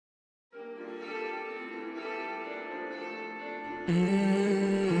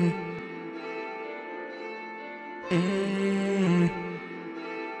Bang,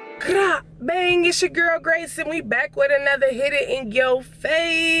 it's your girl Grace, and we back with another Hit It in Your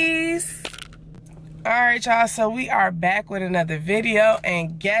Face. Alright, y'all, so we are back with another video,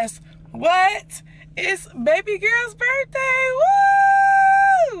 and guess what? It's baby girl's birthday.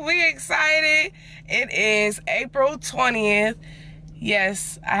 Woo! We excited. It is April 20th.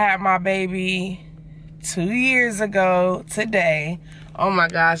 Yes, I had my baby 2 years ago today. Oh my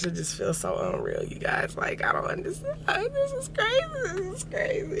gosh, it just feels so unreal, you guys. Like, I don't understand. This is crazy. This is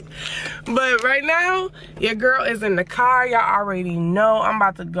crazy. But right now, your girl is in the car. Y'all already know I'm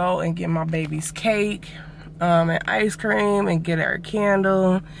about to go and get my baby's cake and ice cream and get her a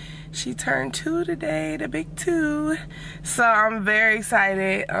candle. She turned 2 today, the big 2. So I'm very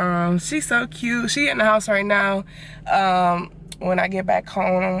excited. She's so cute. She in the house right now. When I get back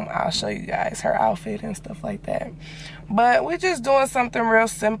home, I'll show you guys her outfit and stuff like that. But we're just doing something real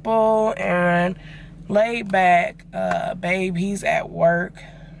simple and laid back. Babe, he's at work,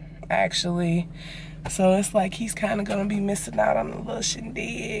 actually. So it's like he's kind of going to be missing out on the little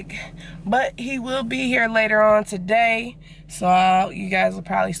shindig. But he will be here later on today. So you guys will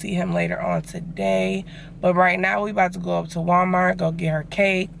probably see him later on today. But right now, we about to go up to Walmart, go get her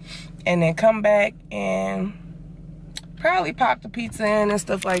cake, and then come back and probably pop the pizza in and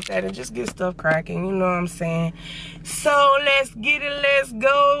stuff like that and just get stuff cracking, you know what I'm saying? So let's get it, let's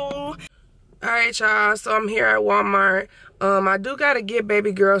go. Alright, y'all, so I'm here at Walmart. I do gotta get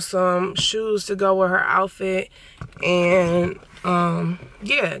baby girl some shoes to go with her outfit, and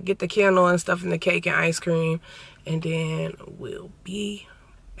yeah, get the candle and stuff and the cake and ice cream, and then we'll be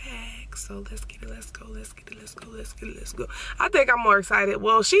back. So let's get it, let's go, let's get it, let's go, let's get it, let's go. I think I'm more excited.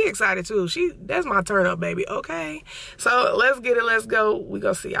 Well, she excited too. That's my turn up, baby, okay? So let's get it, let's go. We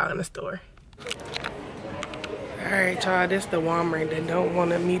gonna see y'all in the store. All right, y'all, this the Walmart that don't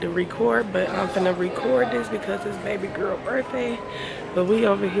want me to record, but I'm finna record this because it's baby girl birthday. But we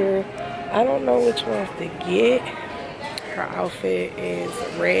over here, I don't know which ones to get. Her outfit is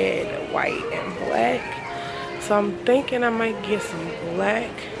red, white, and black. So I'm thinking I might get some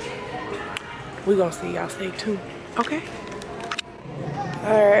black. We gonna see, y'all stay tuned, okay?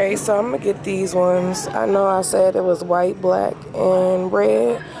 All right, so I'm gonna get these ones. I know I said it was white, black, and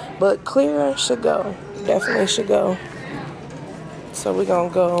red, but clear should go. Definitely should go. So we're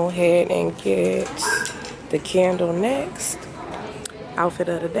gonna go ahead and get the candle next. Outfit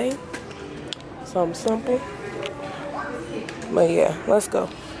of the day. Something simple. But yeah, let's go.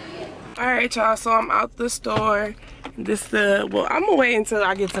 All right, y'all, so I'm out the store. Well, I'm gonna wait until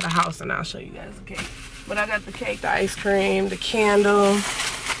I get to the house and I'll show you guys the cake. But I got the cake, the ice cream, the candle,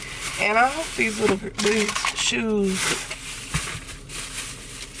 and I hope these shoes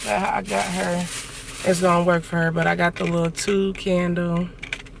that I got her is gonna work for her. But I got the little 2 candle,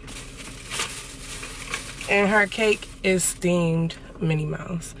 and her cake is steamed Minnie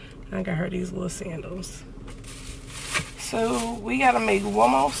Mouse. I got her these little sandals. So we gotta make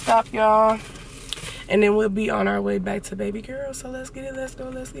one more stop, y'all, and then we'll be on our way back to baby girl. So let's get it, let's go,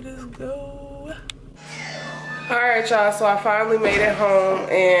 let's get it, let's go. All right, y'all, so I finally made it home,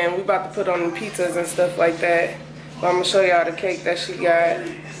 and we about to put on the pizzas and stuff like that. But I'm gonna show y'all the cake that she got.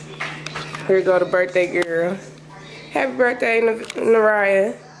 Here you go, the birthday girl. Happy birthday,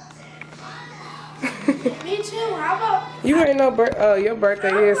 Naraya. Me too, how about? You ain't no your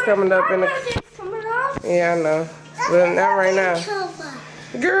birthday is coming up in the... Coming up? Yeah, I know. But not right now.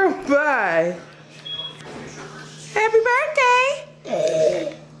 Girl, bye. Happy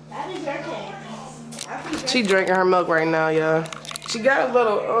birthday. Happy birthday. She drinking her milk right now, y'all. She got a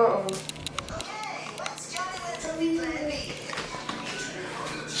little,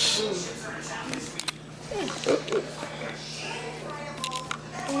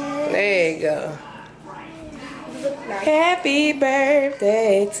 There you go. Happy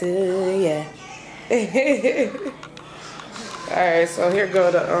birthday to ya. Alright, so here go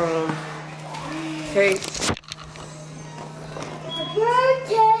the cake.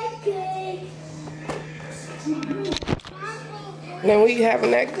 Birthday cake. Then we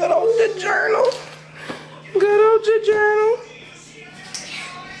having that good old journal. Good old journal.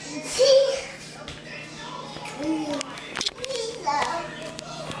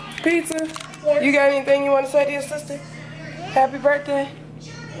 Pizza. You got anything you want to say to your sister? Happy birthday.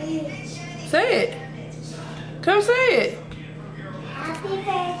 Say it. Come say it. Happy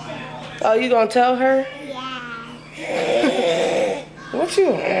birthday. Oh, you gonna tell her? Yeah. What you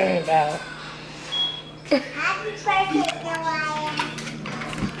worrying about? Happy birthday, Mariah.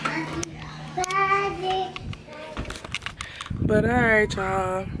 Happy birthday. But alright,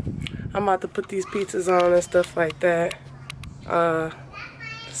 y'all. I'm about to put these pizzas on and stuff like that. The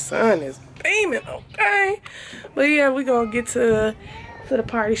sun is beaming, okay? But yeah, we gonna get to the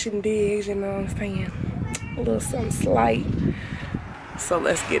party shooting digs, you know what I'm saying? A little something slight. So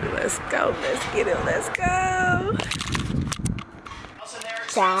let's get it, let's go, let's get it, let's go.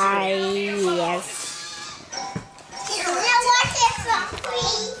 Yes.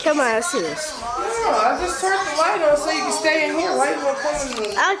 Come on, let's do this. No, I just turned the light on so you can stay in here. Why you gonna come in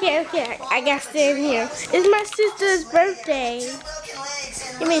here? Okay. I gotta stay in here. It's my sister's birthday.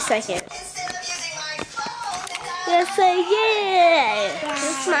 Give me a second. Let's say yeah.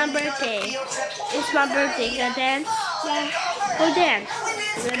 It's my birthday. It's my birthday. You gonna dance? Yeah. Go dance.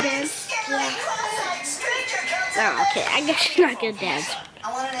 You gonna dance? Yeah. Oh, okay. I guess you're not gonna dance.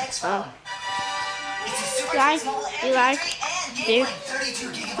 Oh. You like, dude?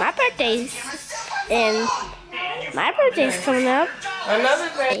 My birthday's coming up. Another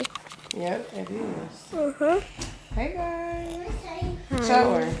day. Yep, it is. Hey guys. Show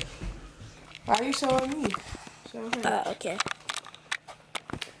her. Why are you showing me? Show her. Okay.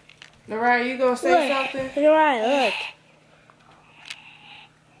 Alright, you gonna say something? Alright,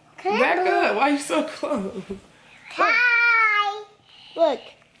 look. Back up. Why are you so close? Hi. Look.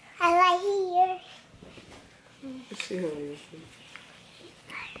 I like here. She don't even see.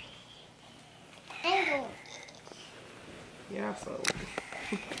 Yeah, so.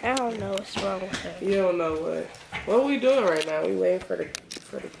 I don't know what's wrong with her. You don't know what. What are we doing right now? We waiting for the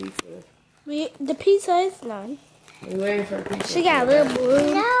pizza. The pizza is done. We waiting for the pizza. She got a little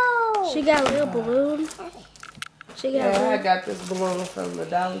balloon. No. She got a little balloon. I got this balloon from the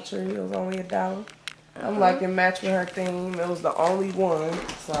Dollar Tree. It was only $1. I'm like it matched with her theme. It was the only one,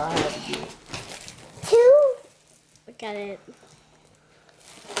 so I had to get it. 2. Look at it.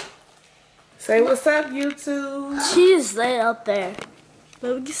 Say what's up, YouTube. She just lay up there.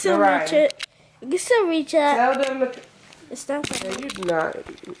 But we can still reach it. We can still reach it. Tell them to. It's not Yeah, you do not.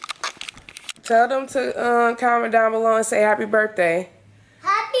 Tell them to comment down below and say happy birthday.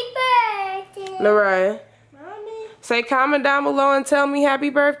 Happy birthday. Lorraine. Mommy. Say comment down below and tell me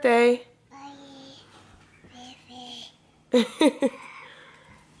happy birthday.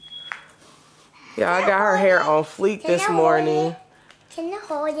 Yeah, I got her hair on fleek this morning. Can I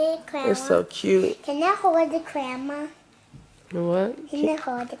hold it, Grandma? It's so cute. Can I hold the Grandma? What? Can I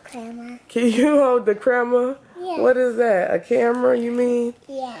hold the Grandma? Can you hold the camera? Yeah. What is that? A camera, you mean?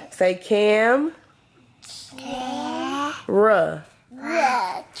 Yes. Say cam. Yeah. Ruh.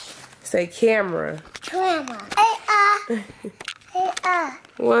 Look. Say camera. Grandma. Hey,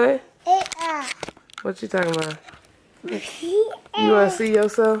 What? Hey, What you talking about? You want to see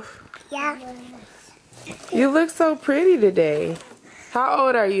yourself? Yeah. You look so pretty today. How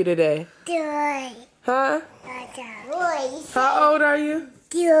old are you today? Good. Huh? Good. How old are you?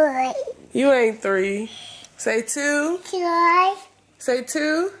 Good. You ain't 3. Say 2. Good. Say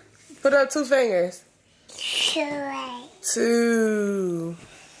 2. Put up 2 fingers. Good. 2.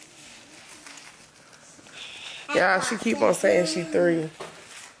 Yeah, she keep on saying she 3.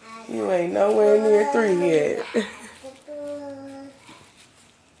 You ain't nowhere near 3 yet.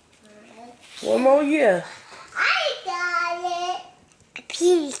 One more year. I got it.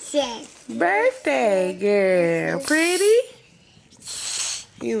 Pieces. Birthday, girl. Pretty?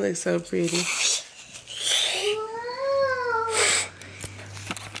 You look so pretty.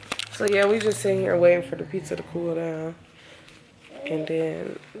 So yeah, we just sitting here waiting for the pizza to cool down. And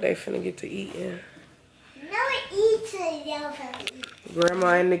then they finna get to eating.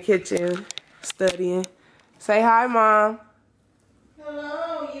 Grandma in the kitchen studying. Say hi, Mom.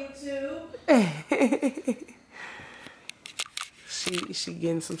 Hello, YouTube. She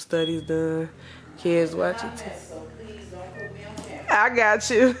getting some studies done. Kids watching too. I got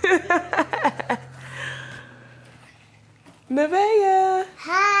you. Nevaeh.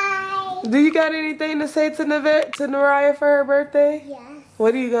 Hi. Do you got anything to say to Naraya for her birthday? Yes.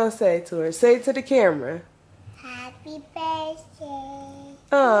 What are you gonna say to her? Say it to the camera. Happy birthday.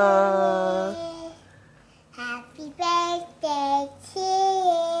 Aww. Happy birthday to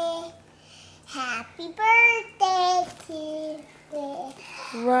you. Happy birthday to you.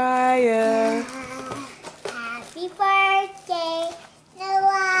 Raya. Happy birthday,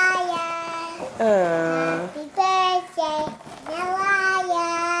 Naraya. Happy birthday,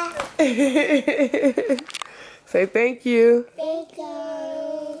 Naraya. Say thank you. Thank you.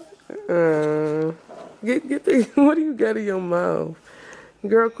 Get the, what do you got in your mouth?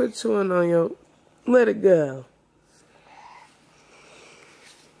 Girl, quit chewing on your, let it go.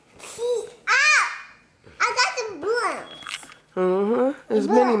 See, I got some balloons. It's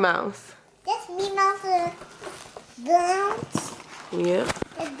Minnie Mouse. That's me, Mouse balloons. Yep.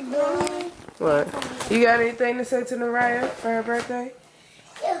 What? You got anything to say to Naraya for her birthday?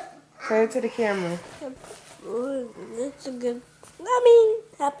 Say it to the camera. It's a good.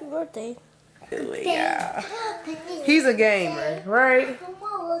 Happy birthday. Yeah. He's a gamer, right?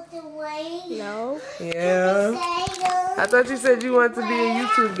 No. Yeah. I thought you said you wanted to be a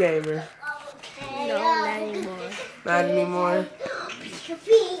YouTube gamer. No, not anymore. Not anymore.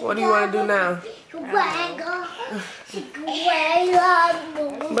 What do you want to do now?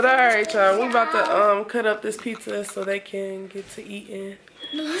 But alright, y'all. We about to cut up this pizza so they can get to eating.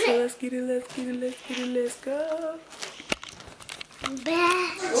 So let's get it, let's get it, let's get it, let's go.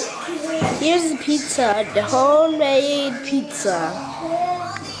 Here's the pizza, the homemade pizza.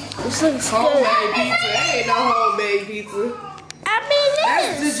 This looks Homemade good. pizza. That ain't no homemade pizza.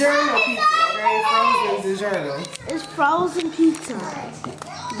 That's It is. DiGiorno pizza, okay? Frozen DiGiorno. It's frozen pizza.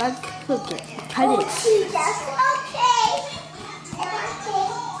 But cook it. Cut it.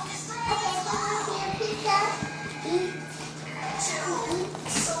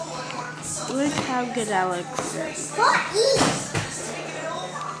 Look how good that looks.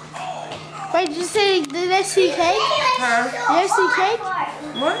 Wait, did you say, did I see cake? Huh? Did I see cake?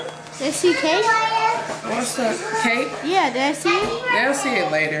 What? Did I see cake? What's the cake? Yeah, did I see it? They'll see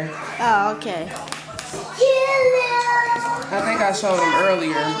it later. Oh, okay. I think I showed them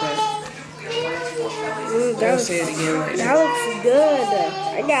earlier, but they'll see it again later. That looks good.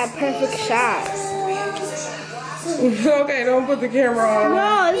 I got a perfect shot. Okay, don't put the camera on.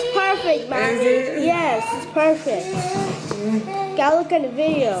 No, it's perfect, Mommy. Is it? Yes, it's perfect. Gotta look at the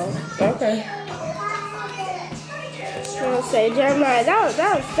video. Okay. I'll say, Jeremiah, that was a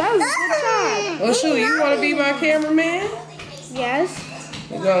good shot. Well, shoot, you want to be my cameraman? Yes.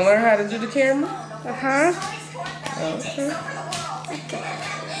 You gonna learn how to do the camera? Uh-huh. Okay.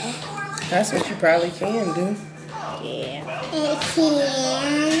 That's what you probably can do. Yeah.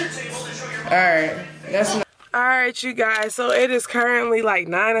 Alright, that's enough. Alright, you guys, so it is currently like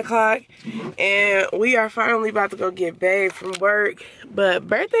 9 o'clock and we are finally about to go get Babe from work. But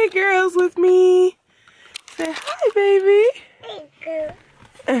birthday girl's with me. Say hi, baby.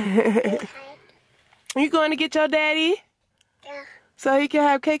 You going to get your daddy? Yeah. So he can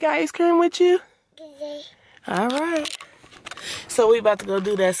have cake ice cream with you? Alright. So we about to go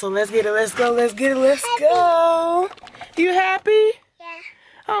do that. So let's get it, let's go, let's get it, let's go. You happy? Yeah.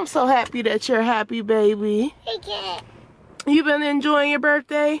 I'm so happy that you're happy, baby. You been enjoying your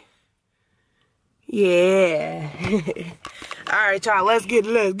birthday? Yeah. Alright, y'all, let's get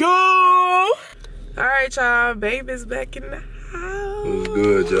it, let's go. Alright, y'all, Babe is back in the house. What's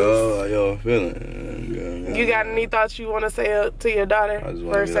good, y'all? How y'all feeling? You got any thoughts you want to say to your daughter? I just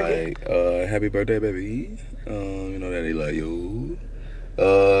want to be like, happy birthday, baby. You know that they love you.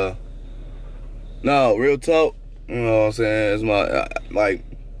 No, real talk. You know what I'm saying? It's my,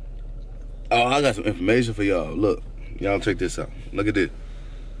 I got some information for y'all. Look, y'all check this out. Look at this.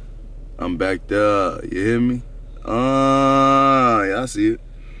 I'm back there. You hear me? Yeah, I see it.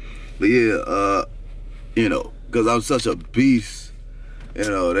 But yeah, you know, because I'm such a beast, you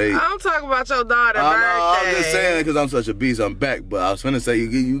know, I'm talking about your daughter's birthday. I'm just saying because I'm such a beast, I'm back. But I was finna say,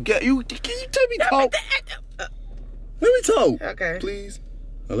 can you tell me talk? Let me talk. Okay. Please.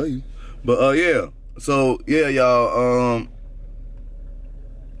 I love you. But, yeah. So, yeah, y'all,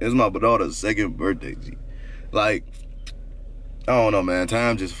 it's my daughter's second birthday, G. Like, I don't know, man.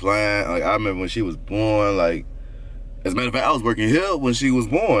 Time just flying. Like, I remember when she was born, like, as a matter of fact, I was working here when she was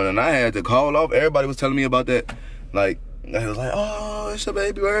born, and I had to call off. Everybody was telling me about that. Like, I was like, oh, it's your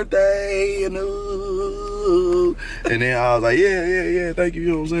baby birthday, you know. And then I was like, yeah, thank you, you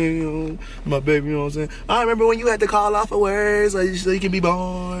know what I'm saying? You know, my baby, you know what I'm saying? I remember when you had to call off for words so you can be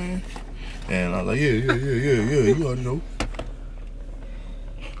born. And I was like, yeah, you already know.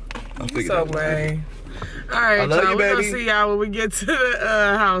 I figured So lame. Alright, y'all, we're gonna see y'all when we get to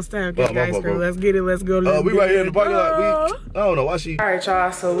the house town. Guys, let's get it, let's go. We right here in the parking lot. I don't know why she. Alright,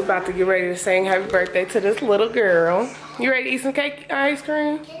 y'all, so we're about to get ready to sing happy birthday to this little girl. You ready to eat some cake ice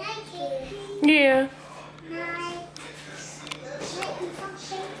cream? Yeah.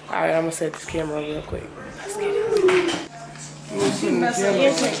 Alright, I'm gonna set this camera real quick. Let's get it.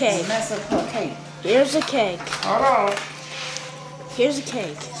 Here's a cake. Here's a cake. Hold on. Here's a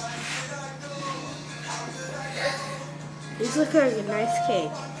cake. These look like a nice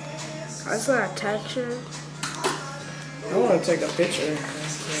cake. That's not a texture. I want to take a picture.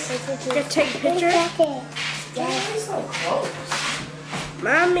 Can I take a picture? Yeah, it's so close.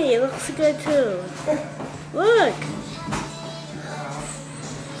 Mommy, it looks good too. Look.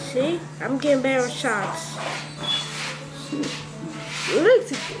 See? I'm getting better shots.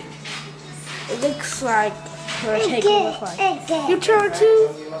 It looks like What a cake will look like. You turn too?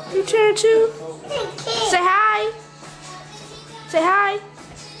 You turn too? Say hi. Say hi.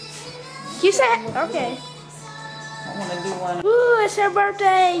 You say okay. I want to do one. Ooh, it's her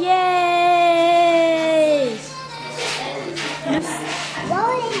birthday! Yay!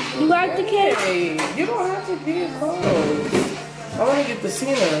 You like the cake? Hey, you don't have to be close. I want to get the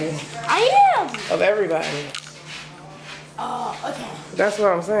scenery I am. of everybody. Oh, okay. That's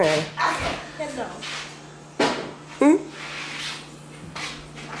what I'm saying. Let's go. Hmm?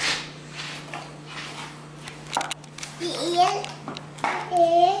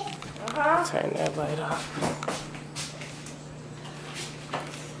 Turn that light off.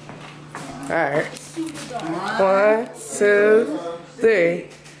 Alright. 1, 2, 3.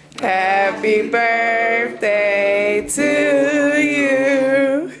 Happy birthday to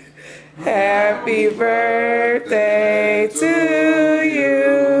you. Happy birthday to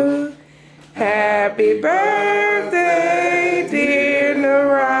you. Happy birthday, dear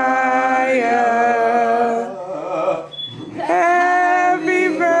Naraya.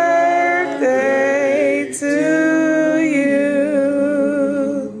 Happy birthday to you.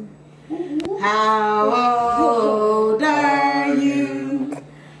 How old are you?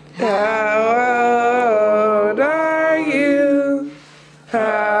 How old are you?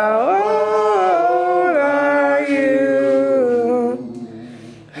 How old are you?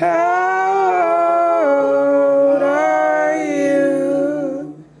 How old are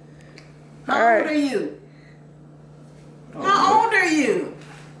you? How old are you? How old are you?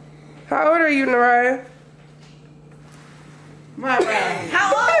 How old are you, Naraya? Right.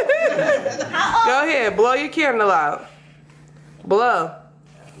 How old? Go ahead, blow your candle out. Blow.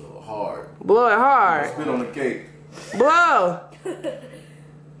 That's a little hard. Blow it hard. Spit on the cake. Blow.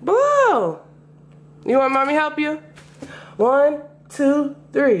 Blow. You want mommy help you? 1, 2,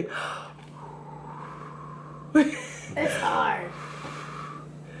 3. It's hard.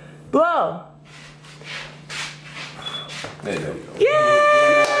 Blow. There you go.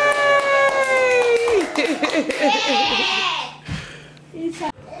 Yay!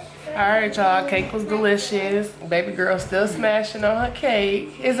 Alright, y'all. Cake was delicious. Baby girl still smashing on her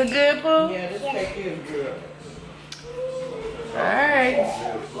cake. Is it good, Pooh? Yeah, this cake is good. Alright.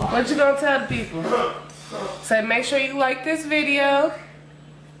 What you gonna tell the people? Say make sure you like this video.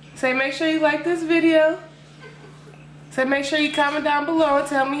 Say make sure you like this video. Say make sure you comment down below and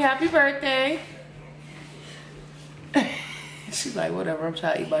tell me happy birthday. She's like, whatever, I'm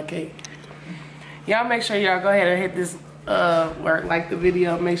trying to eat my cake. Y'all make sure y'all go ahead and hit this or like the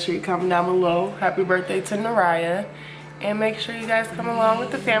video. Make sure you comment down below. Happy birthday to Naraya. And make sure you guys come along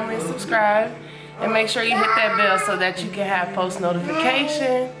with the family and subscribe. And make sure you hit that bell so that you can have post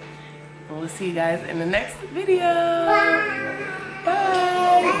notification. And we'll see you guys in the next video. Bye.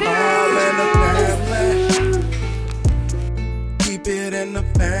 Keep it in the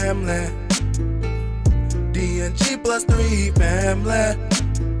family. D&G plus 3 family.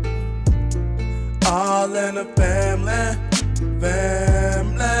 All in the family.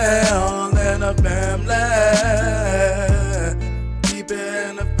 Family. All in the family. Keep it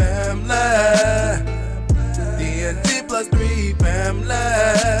in the family. D&G plus 3 family.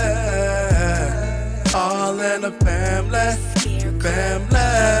 All in the family.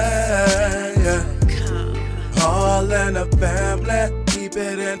 Family. Yeah. All in the family. Keep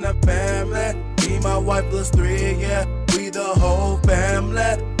it in the family. Me, my wife plus 3, yeah. We the whole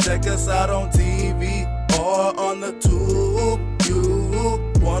family. Check us out on TV or on the tube. You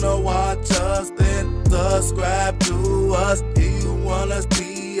wanna watch us, then subscribe to us. If you wanna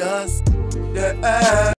see us, yeah.